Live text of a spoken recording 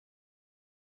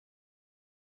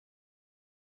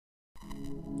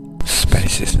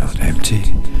space is not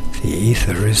empty. The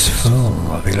ether is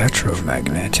full of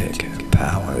electromagnetic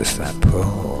powers that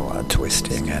pull, are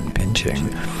twisting and pinching,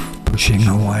 pushing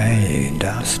away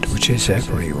dust which is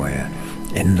everywhere.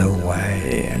 In the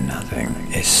way,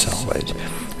 nothing is solid.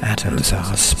 Atoms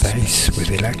are space with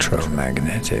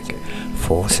electromagnetic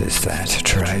forces that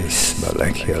trace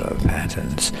molecular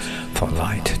patterns for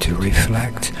light to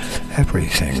reflect.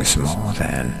 Everything's more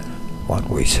than what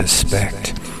we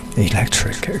suspect.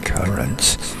 Electric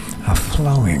currents are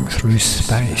flowing through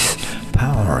space,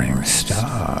 powering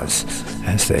stars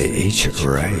as they each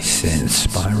race in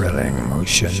spiraling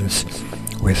motions,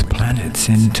 with planets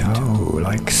in tow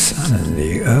like Sun and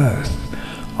the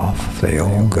Earth. Off they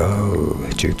all go,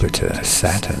 Jupiter,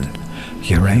 Saturn,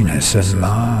 Uranus and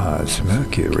Mars,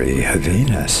 Mercury,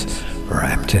 Venus,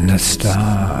 wrapped in the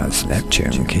stars.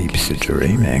 Neptune keeps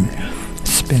dreaming,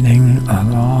 spinning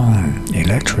along,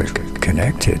 electric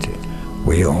connected.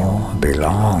 We all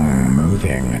belong,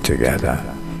 moving together,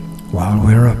 while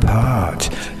we're apart,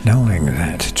 knowing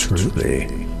that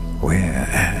truly we're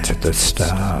at the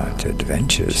start,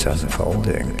 adventures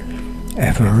unfolding.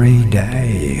 Every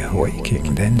day,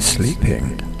 waking then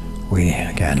sleeping, we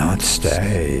cannot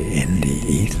stay in the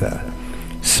ether.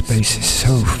 Space is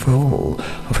so full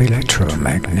of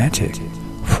electromagnetic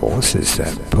forces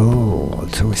that pull,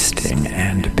 twisting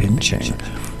and pinching,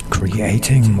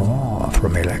 creating more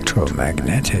from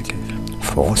electromagnetic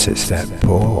forces that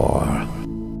pour.